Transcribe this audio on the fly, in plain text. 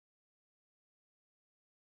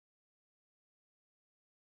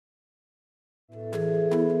In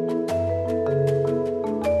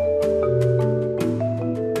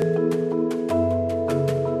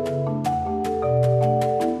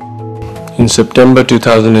September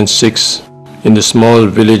 2006, in the small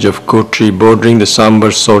village of Kotri bordering the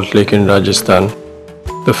Sambhar salt lake in Rajasthan,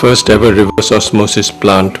 the first ever reverse osmosis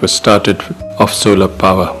plant was started of solar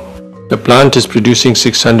power. The plant is producing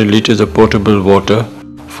 600 liters of potable water,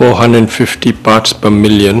 450 parts per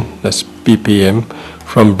million, that's ppm,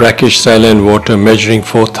 from brackish saline water measuring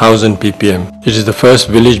 4000 ppm. It is the first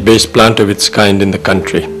village-based plant of its kind in the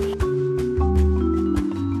country.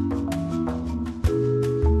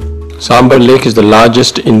 Sambhar Lake is the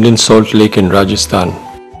largest Indian salt lake in Rajasthan.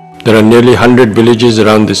 There are nearly 100 villages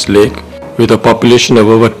around this lake with a population of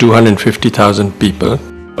over 250,000 people,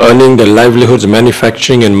 earning their livelihoods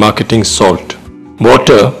manufacturing and marketing salt.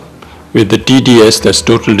 Water with the TDS, that's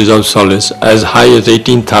total dissolved solids, as high as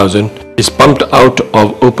 18,000 is pumped out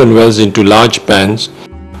of open wells into large pans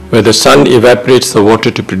where the sun evaporates the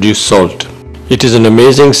water to produce salt. It is an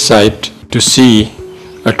amazing sight to see,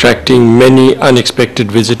 attracting many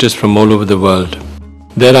unexpected visitors from all over the world.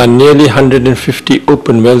 There are nearly 150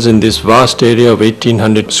 open wells in this vast area of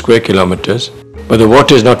 1800 square kilometers, but the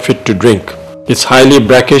water is not fit to drink. It's highly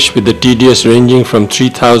brackish with the TDS ranging from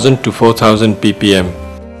 3000 to 4000 ppm.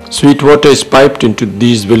 Sweet water is piped into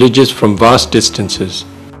these villages from vast distances.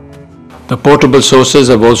 The potable sources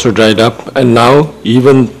have also dried up, and now,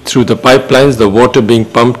 even through the pipelines, the water being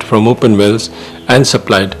pumped from open wells and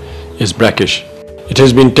supplied is brackish. It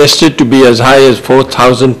has been tested to be as high as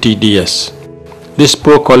 4000 TDS. This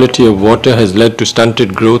poor quality of water has led to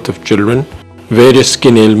stunted growth of children, various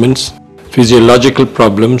skin ailments, physiological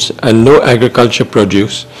problems, and no agriculture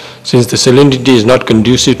produce, since the salinity is not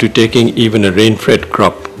conducive to taking even a rain-fed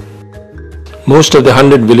crop. Most of the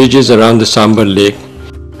 100 villages around the Sambhar lake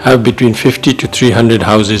have between 50 to 300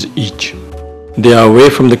 houses each. They are away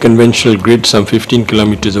from the conventional grid, some 15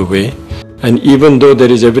 kilometers away, and even though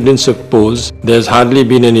there is evidence of poles, there has hardly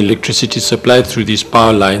been any electricity supplied through these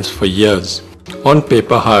power lines for years. On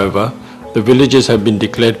paper, however, the villages have been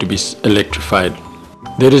declared to be electrified.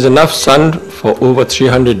 There is enough sun for over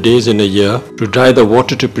 300 days in a year to dry the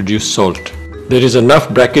water to produce salt. There is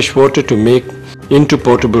enough brackish water to make into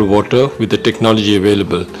potable water with the technology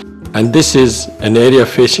available, and this is an area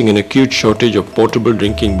facing an acute shortage of potable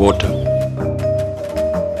drinking water.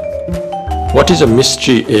 What is a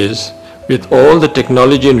mystery is, with all the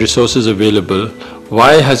technology and resources available,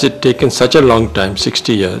 why has it taken such a long time,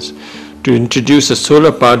 60 years, to introduce a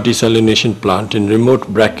solar-powered desalination plant in remote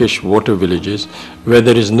brackish water villages where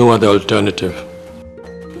there is no other alternative?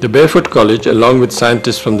 The Barefoot College, along with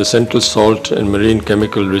scientists from the Central Salt and Marine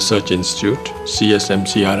Chemical Research Institute,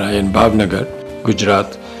 CSMCRI in Bhavnagar,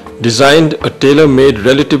 Gujarat, designed a tailor-made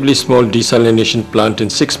relatively small desalination plant in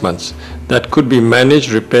 6 months that could be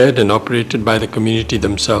managed, repaired and operated by the community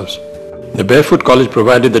themselves. The Barefoot College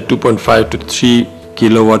provided the 2.5 to 3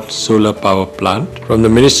 kilowatt solar power plant from the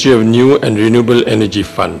Ministry of New and Renewable Energy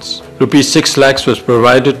Funds. Rupees 6 lakhs was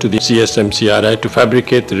provided to the CSMCRI to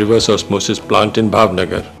fabricate the reverse osmosis plant in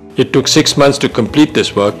Bhavnagar. It took 6 months to complete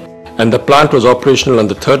this work, and the plant was operational on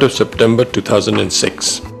the 3rd of September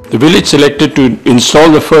 2006. The village selected to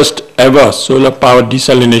install the first ever solar powered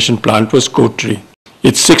desalination plant was Kotri.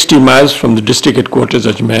 It's 60 miles from the district headquarters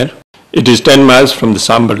Ajmer. It is 10 miles from the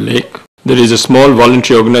Sambhar lake. There is a small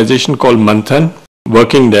voluntary organization called Manthan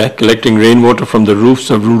working there, collecting rainwater from the roofs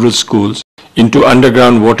of rural schools into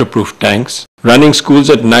underground waterproof tanks, running schools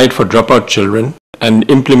at night for dropout children, and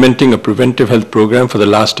implementing a preventive health program for the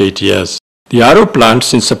last 8 years. The RO plant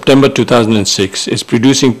since September 2006 is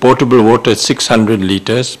producing potable water at 600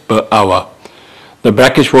 liters per hour. The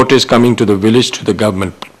brackish water is coming to the village through the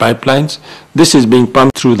government pipelines. This is being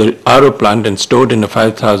pumped through the RO plant and stored in a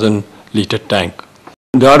 5,000 liter tank.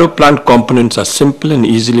 The RO plant components are simple and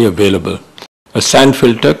easily available. A sand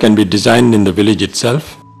filter can be designed in the village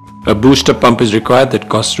itself. A booster pump is required that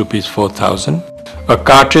costs Rs 4,000. A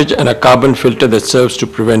cartridge and a carbon filter that serves to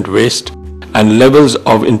prevent waste and levels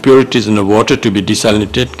of impurities in the water to be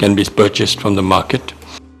desalinated can be purchased from the market.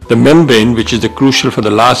 The membrane, which is crucial for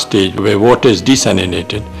the last stage where water is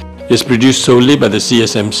desalinated, is produced solely by the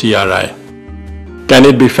CSMCRI. Can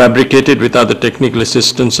it be fabricated without the technical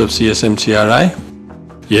assistance of CSMCRI?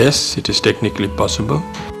 Yes, it is technically possible.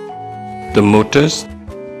 The motors,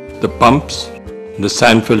 the pumps, the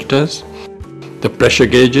sand filters, the pressure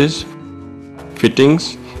gauges,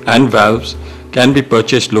 fittings and valves can be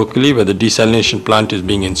purchased locally where the desalination plant is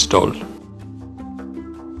being installed.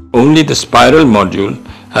 Only the spiral module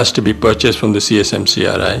has to be purchased from the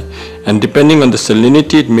CSMCRI, and depending on the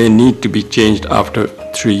salinity it may need to be changed after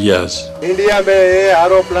 3 years. India में ये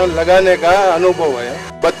RO plant लगाने का अनुभव है,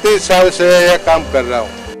 32 साल से ये काम कर रहा हूँ।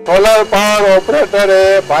 सोलर पावर ऑपरेटर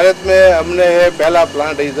है, भारत में हमने ये पहला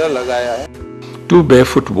प्लांट इधर लगाया है। 2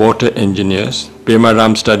 barefoot water engineers, Pema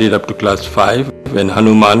Ram studied up to class 5 and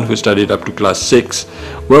Hanuman, who studied up to class 6,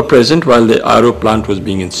 were present while the RO plant was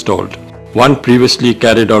being installed. One previously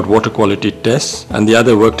carried out water quality tests and the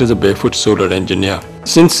other worked as a barefoot solar engineer.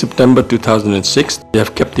 Since September 2006, they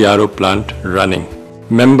have kept the RO plant running.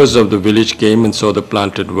 Members of the village came and saw the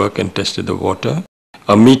plant at work and tested the water.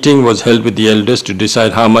 A meeting was held with the elders to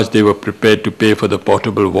decide how much they were prepared to pay for the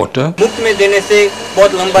portable water. मुफ्त में देने से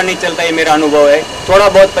बहुत लंबा नहीं चलता, ये मेरा अनुभव है। थोड़ा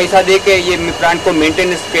बहुत पैसा दे के ये प्लांट को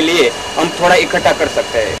मेंटेनेंस के लिए हम थोड़ा इकट्ठा कर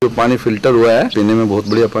सकते हैं। जो पानी फिल्टर हुआ है, पीने में बहुत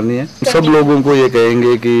बढ़िया पानी है। सब लोगों को ये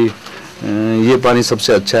कहेंगे कि ये पानी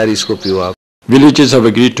सबसे अच्छा है, इसको पियो आप। Villages have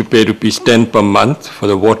agreed to pay ₹10 per month for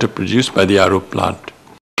the water produced by the RO plant.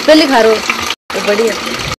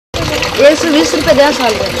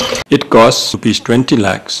 It costs ₹20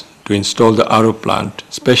 lakhs to install the RO plant,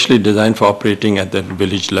 specially designed for operating at the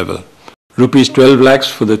village level. ₹12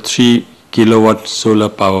 lakhs for the 3 kilowatt solar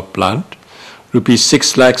power plant.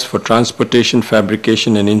 ₹6 lakhs for transportation,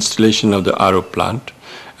 fabrication and installation of the RO plant.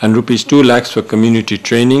 And ₹2 lakhs for community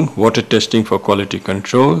training, water testing for quality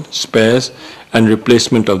control, spares and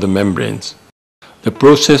replacement of the membranes. The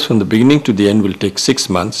process from the beginning to the end will take 6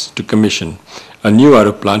 months to commission a new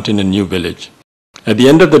RO plant in a new village. At the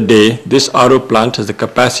end of the day, this RO plant has the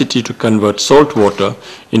capacity to convert salt water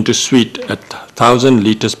into sweet at 1,000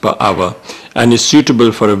 liters per hour and is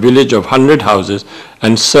suitable for a village of 100 houses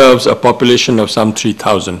and serves a population of some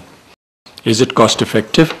 3,000. Is it cost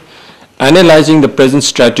effective? Analyzing the present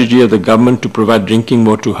strategy of the government to provide drinking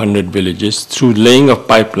water to 100 villages through laying of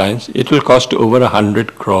pipelines, it will cost over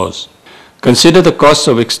 100 crores. Consider the costs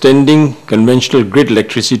of extending conventional grid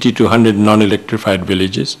electricity to 100 non-electrified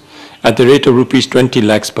villages at the rate of ₹20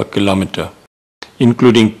 lakhs per kilometer,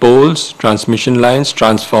 including poles, transmission lines,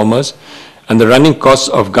 transformers, and the running costs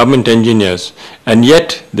of government engineers, and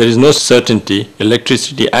yet there is no certainty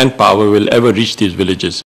electricity and power will ever reach these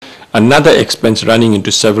villages. Another expense running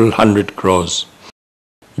into several hundred crores.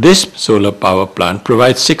 This solar power plant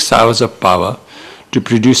provides 6 hours of power to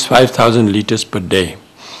produce 5,000 liters per day.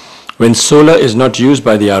 When solar is not used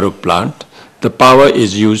by the RO plant, the power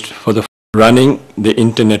is used for the running the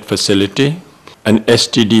internet facility, an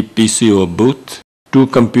STD PCO booth, 2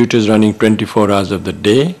 computers running 24 hours of the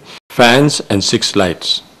day, fans and 6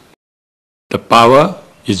 lights. The power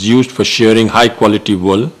is used for shearing high quality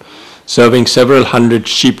wool, serving several hundred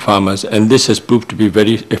sheep farmers, and this has proved to be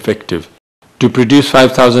very effective. To produce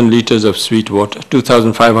 5,000 liters of sweet water,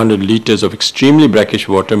 2,500 liters of extremely brackish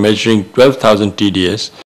water measuring 12,000 TDS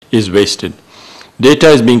is wasted. Data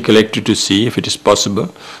is being collected to see if it is possible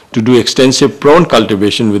to do extensive prawn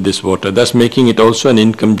cultivation with this water, thus making it also an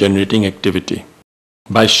income generating activity.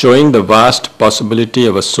 By showing the vast possibility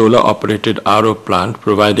of a solar operated RO plant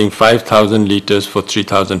providing 5,000 liters for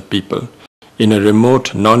 3,000 people in a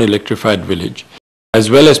remote non-electrified village,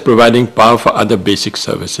 as well as providing power for other basic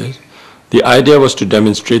services, the idea was to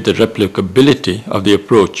demonstrate the replicability of the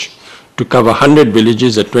approach to cover 100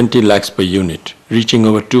 villages at 20 lakhs per unit, reaching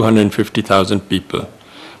over 250,000 people.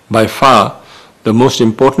 By far, the most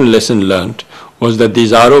important lesson learnt was that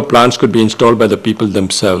these RO plants could be installed by the people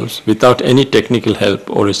themselves without any technical help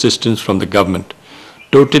or assistance from the government.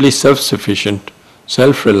 Totally self-sufficient,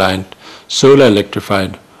 self-reliant, solar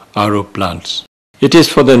electrified RO plants. It is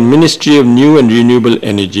for the Ministry of New and Renewable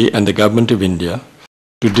Energy and the Government of India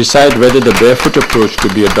to decide whether the barefoot approach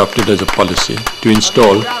could be adopted as a policy to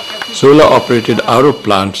install solar operated RO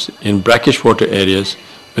plants in brackish water areas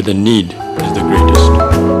where the need is the greatest.